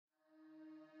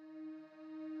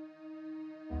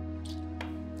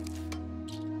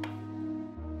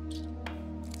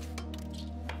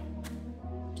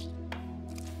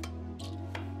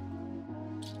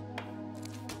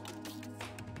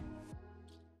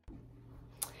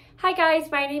Hi guys,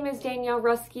 my name is Danielle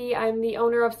Ruski. I'm the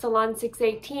owner of Salon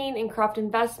 618 in Croft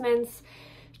Investments.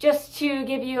 Just to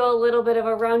give you a little bit of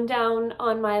a rundown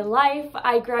on my life,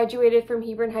 I graduated from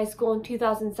Hebron High School in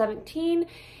 2017,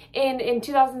 and in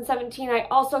 2017 I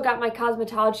also got my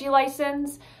cosmetology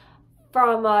license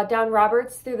from Don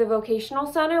Roberts through the Vocational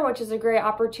Center, which is a great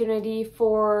opportunity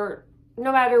for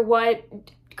no matter what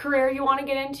career you want to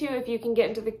get into. If you can get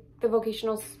into the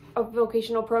vocational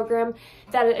program,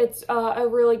 that it's a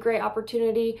really great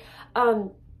opportunity.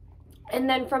 And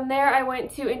then from there I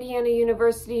went to Indiana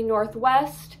University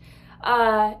Northwest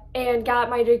and got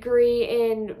my degree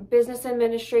in business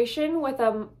administration with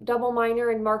a double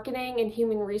minor in marketing and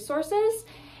human resources.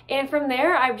 And from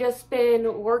there I've just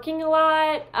been working a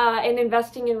lot and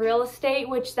investing in real estate,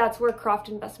 which that's where Croft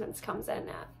Investments comes in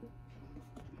at.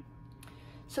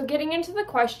 So getting into the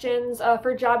questions,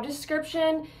 for job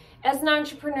description, as an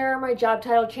entrepreneur, my job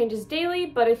title changes daily,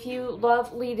 but if you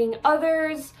love leading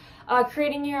others,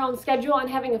 creating your own schedule and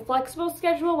having a flexible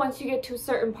schedule once you get to a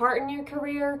certain part in your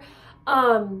career,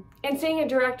 and seeing a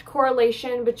direct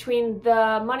correlation between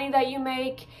the money that you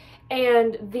make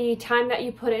and the time that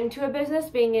you put into a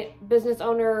business, being a business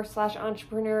owner /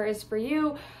 entrepreneur is for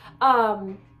you.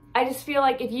 I just feel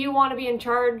like if you want to be in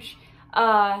charge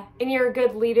and you're a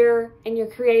good leader and you're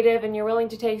creative and you're willing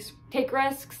to take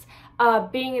risks,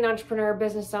 being an entrepreneur,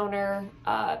 business owner,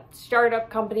 startup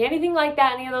company, anything like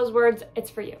that, any of those words, it's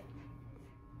for you.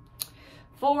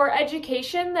 For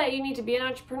education that you need to be an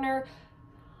entrepreneur,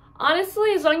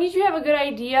 honestly, as long as you have a good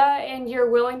idea and you're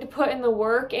willing to put in the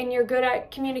work and you're good at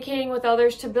communicating with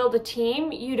others to build a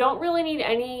team, you don't really need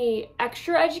any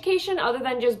extra education other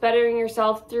than just bettering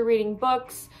yourself through reading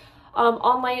books,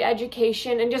 online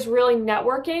education, and just really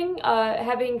networking.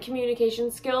 Having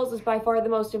communication skills is by far the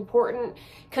most important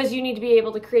because you need to be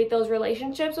able to create those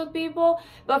relationships with people.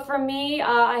 But for me,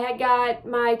 I had got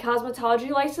my cosmetology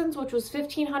license, which was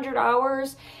 1,500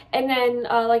 hours, and then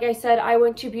like I said, I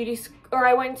went to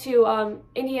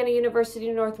Indiana University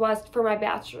Northwest for my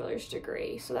bachelor's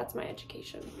degree. So that's my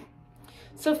education.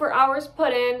 So for hours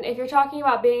put in, if you're talking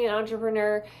about being an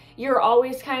entrepreneur, you're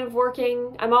always kind of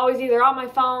working. I'm always either on my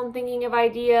phone thinking of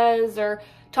ideas or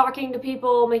talking to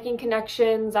people, making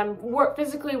connections. I'm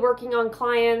physically working on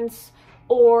clients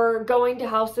or going to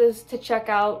houses to check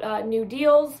out new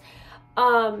deals.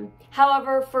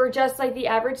 However, for just like the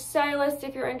average stylist,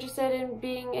 if you're interested in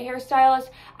being a hairstylist,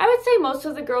 I would say most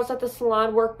of the girls at the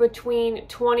salon work between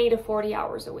 20 to 40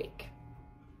 hours a week.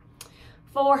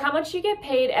 For how much you get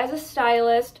paid as a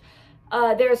stylist,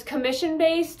 there's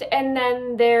commission-based, and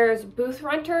then there's booth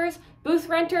renters. Booth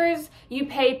renters, you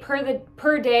pay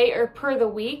per day or per the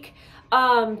week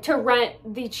to rent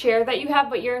the chair that you have,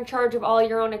 but you're in charge of all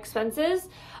your own expenses.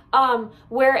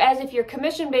 Whereas if you're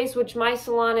commission-based, which my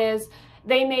salon is,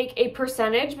 they make a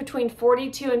percentage between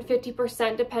 42 and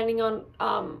 50% depending on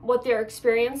what their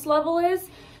experience level is.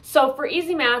 So for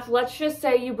easy math, let's just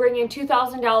say you bring in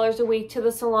 $2,000 a week to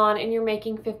the salon and you're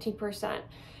making 15%.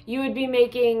 You would be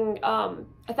making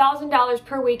 $1,000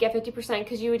 per week at 50%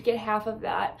 because you would get half of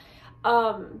that.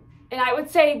 And I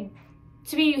would say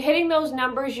to be hitting those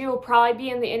numbers, you will probably be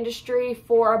in the industry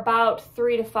for about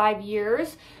 3 to 5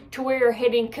 years to where you're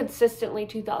hitting consistently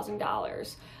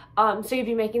 $2,000. So you'd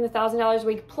be making the $1,000 a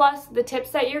week plus the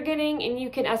tips that you're getting, and you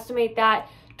can estimate that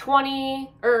 10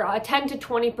 to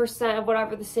 20% of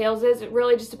whatever the sales is. It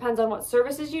really just depends on what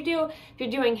services you do. If you're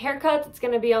doing haircuts, it's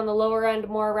going to be on the lower end,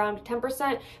 more around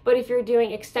 10%. But if you're doing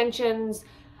extensions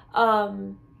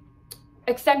or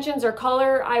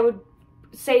color, I would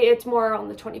say it's more around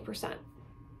the 20%.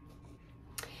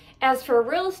 As for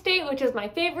real estate, which is my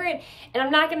favorite, and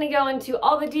I'm not going to go into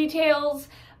all the details,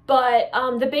 but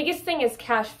the biggest thing is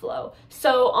cash flow.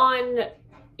 So on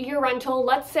your rental,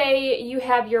 let's say you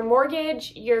have your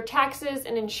mortgage, your taxes,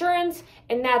 and insurance,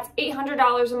 and that's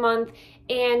 $800 a month,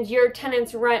 and your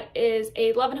tenant's rent is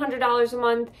 $1,100 a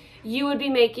month, you would be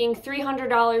making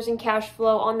 $300 in cash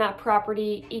flow on that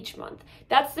property each month.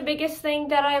 That's the biggest thing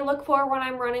that I look for when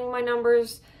I'm running my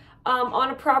numbers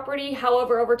on a property.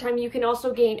 However, over time you can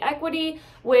also gain equity,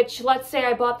 which let's say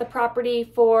I bought the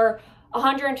property for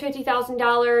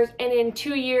 $150,000 and in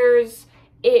 2 years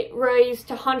it raised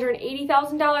to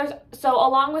 $180,000. So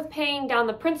along with paying down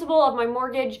the principal of my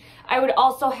mortgage, I would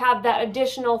also have that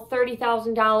additional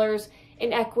 $30,000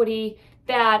 in equity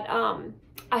that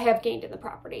I have gained in the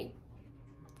property.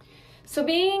 So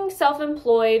being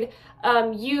self-employed,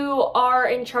 you are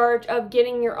in charge of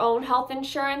getting your own health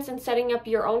insurance and setting up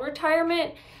your own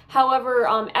retirement. However,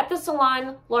 at the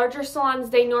salon, larger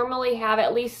salons, they normally have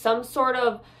at least some sort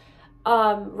of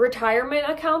retirement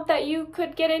account that you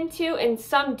could get into, and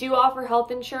some do offer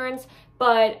health insurance,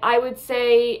 but I would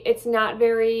say it's not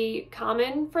very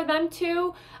common for them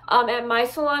to. At my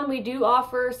salon, we do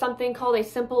offer something called a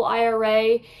simple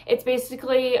IRA. It's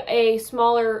basically a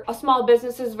small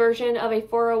business's version of a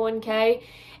 401k.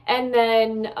 And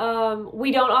then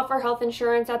we don't offer health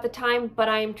insurance at the time, but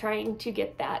I am trying to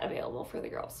get that available for the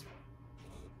girls.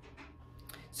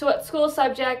 So what school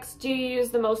subjects do you use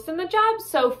the most in the job?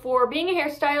 So for being a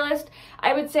hairstylist,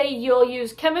 I would say you'll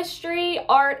use chemistry,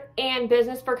 art, and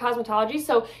business for cosmetology.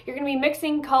 So you're going to be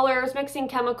mixing colors, mixing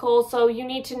chemicals, so you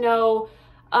need to know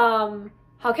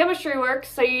how chemistry works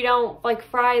so you don't like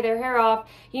fry their hair off.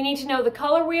 You need to know the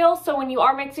color wheel, so when you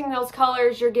are mixing those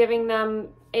colors, you're giving them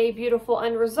a beautiful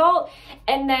end result.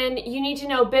 And then you need to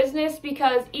know business,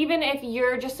 because even if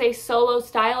you're just a solo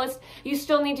stylist, you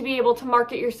still need to be able to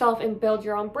market yourself and build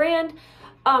your own brand.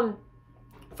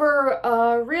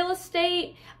 For real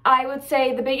estate, I would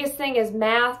say the biggest thing is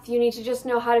math. You need to just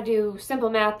know how to do simple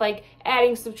math like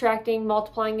adding, subtracting,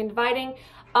 multiplying, and dividing,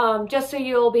 just so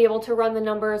you'll be able to run the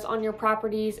numbers on your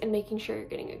properties and making sure you're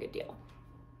getting a good deal.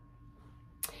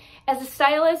 As a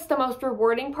stylist, the most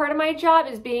rewarding part of my job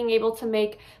is being able to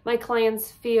make my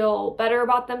clients feel better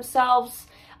about themselves.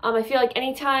 I feel like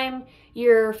anytime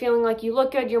you're feeling like you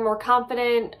look good, you're more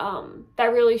confident,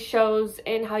 that really shows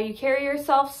in how you carry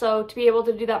yourself. So to be able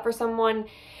to do that for someone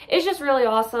is just really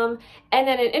awesome. And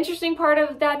then an interesting part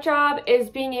of that job is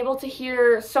being able to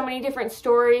hear so many different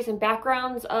stories and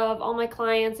backgrounds of all my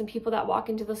clients and people that walk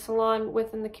into the salon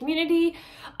within the community.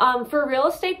 For real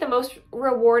estate, the most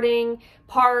rewarding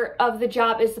part of the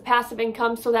job is the passive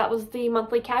income. So that was the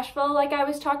monthly cash flow like I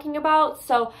was talking about.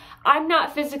 So I'm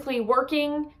not physically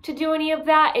working to do any of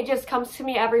that. It just comes to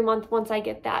me every month once I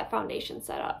get that foundation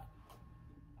set up.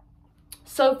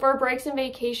 So for breaks and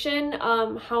vacation,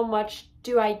 how much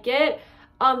do I get?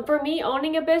 For me,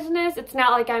 owning a business, it's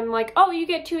not like I'm like, oh, you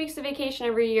get 2 weeks of vacation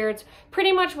every year. It's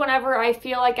pretty much whenever I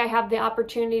feel like I have the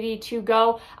opportunity to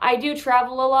go. I do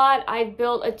travel a lot. I've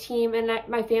built a team, and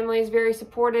my family is very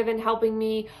supportive in helping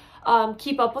me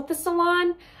keep up with the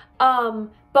salon.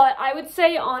 But I would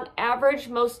say on average,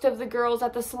 most of the girls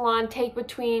at the salon take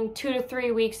between 2 to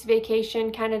 3 weeks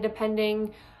vacation, kind of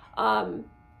depending.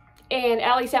 And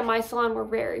at least at my salon, we're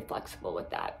very flexible with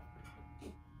that.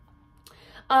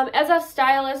 As a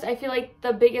stylist, I feel like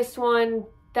the biggest one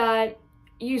that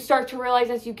you start to realize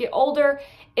as you get older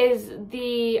is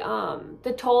the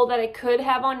toll that it could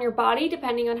have on your body,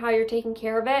 depending on how you're taking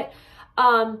care of it.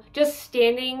 Just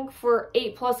standing for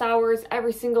 8+ hours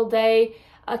every single day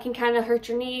can kind of hurt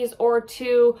your knees, or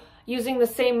using the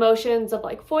same motions of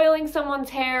like foiling someone's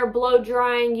hair, blow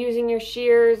drying, using your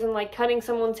shears, and like cutting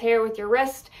someone's hair with your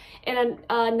wrist in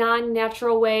a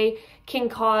non-natural way can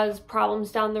cause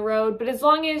problems down the road. But as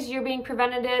long as you're being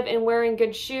preventative and wearing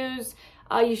good shoes,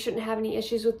 you shouldn't have any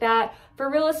issues with that.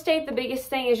 For real estate, the biggest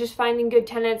thing is just finding good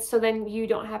tenants so then you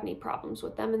don't have any problems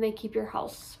with them and they keep your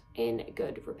house in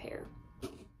good repair.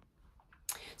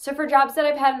 So for jobs that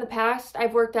I've had in the past,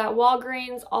 I've worked at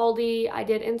Walgreens, Aldi, I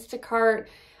did Instacart.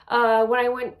 When I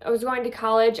was going to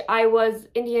college, I was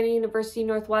Indiana University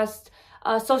Northwest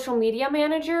social media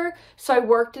manager. So I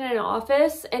worked in an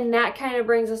office, and that kind of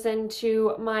brings us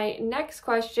into my next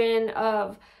question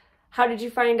of how did you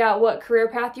find out what career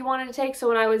path you wanted to take? So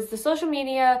when I was the social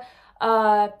media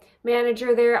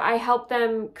manager there, I helped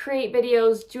them create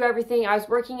videos, do everything. I was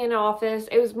working in an office.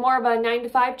 It was more of a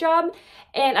 9-to-5 job.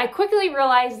 And I quickly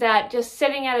realized that just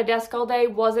sitting at a desk all day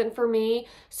wasn't for me.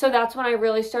 So that's when I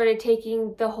really started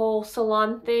taking the whole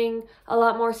salon thing a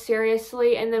lot more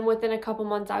seriously. And then within a couple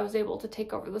months, I was able to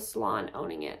take over the salon,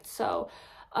 owning it. So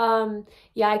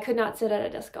yeah, I could not sit at a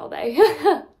desk all day.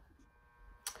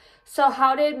 So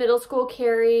how did middle school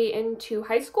carry into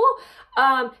high school?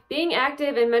 Being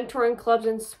active in mentoring clubs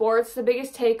and sports, the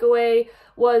biggest takeaway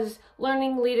was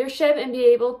learning leadership and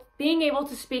being able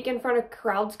to speak in front of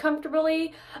crowds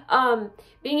comfortably.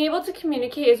 Being able to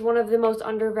communicate is one of the most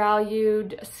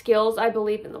undervalued skills, I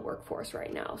believe, in the workforce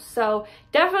right now. So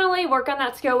definitely work on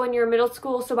that skill when you're in middle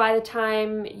school, so by the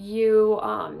time you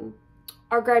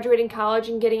are graduating college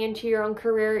and getting into your own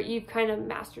career, you've kind of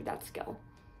mastered that skill.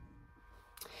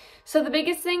 So the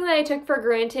biggest thing that I took for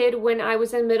granted when I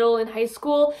was in middle and high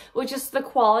school was just the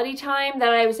quality time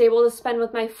that I was able to spend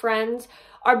with my friends.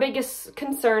 Our biggest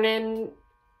concern, and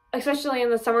especially in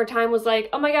the summertime, was like,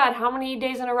 oh my God, how many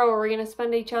days in a row are we going to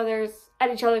spend at each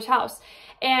other's house?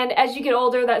 And as you get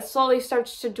older, that slowly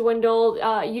starts to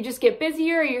dwindle. You just get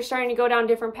busier. You're starting to go down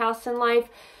different paths in life.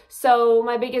 So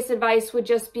my biggest advice would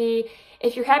just be,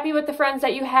 if you're happy with the friends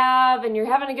that you have and you're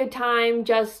having a good time,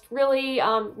 just really,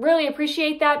 really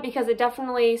appreciate that, because it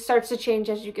definitely starts to change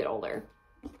as you get older.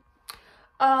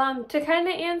 To kind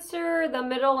of answer the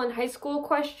middle and high school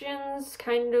questions,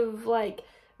 kind of like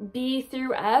B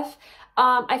through F,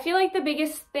 I feel like the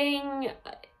biggest thing,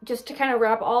 just to kind of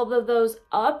wrap all of those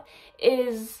up,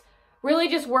 is really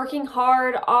just working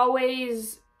hard,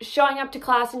 always showing up to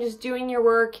class and just doing your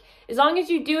work. As long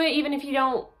as you do it, even if you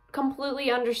don't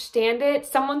completely understand it,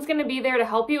 someone's going to be there to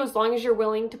help you as long as you're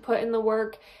willing to put in the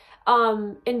work,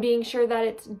 and being sure that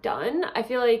it's done. I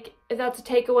feel like if that's a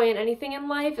takeaway in anything in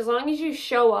life, as long as you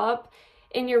show up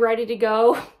and you're ready to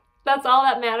go, that's all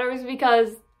that matters,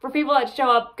 because for people that show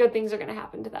up, good things are going to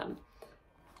happen to them.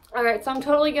 All right, so I'm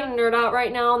totally going to nerd out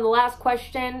right now. And the last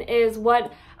question is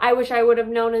what I wish I would have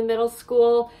known in middle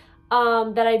school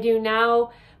that I do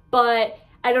now. But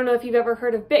I don't know if you've ever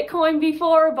heard of Bitcoin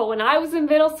before, but when I was in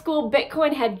middle school,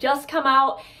 Bitcoin had just come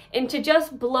out. And to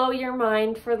just blow your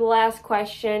mind for the last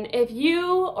question, if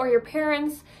you or your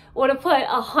parents would have put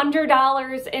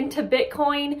 $100 into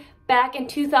Bitcoin back in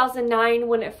 2009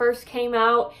 when it first came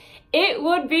out, it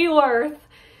would be worth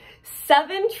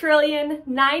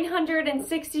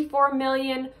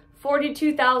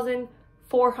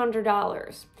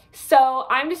 $7,964,042,400. So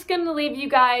I'm just going to leave you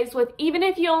guys with, even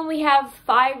if you only have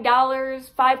 $5,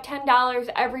 $10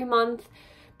 every month,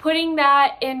 putting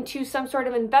that into some sort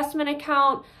of investment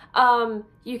account.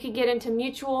 You can get into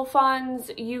mutual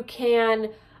funds. You can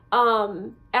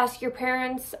ask your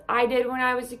parents. I did when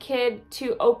I was a kid,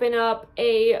 to open up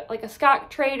a stock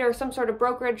trade or some sort of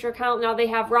brokerage account. Now they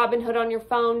have Robinhood on your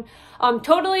phone.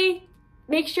 Totally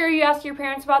make sure you ask your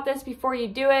parents about this before you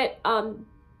do it.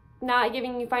 Not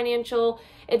giving you financial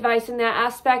advice in that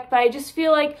aspect, but I just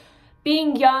feel like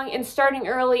being young and starting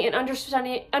early and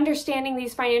understanding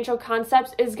these financial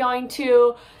concepts is going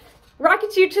to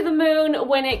rocket you to the moon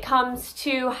when it comes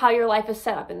to how your life is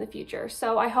set up in the future.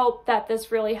 So I hope that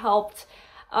this really helped.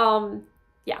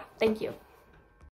 Yeah, thank you.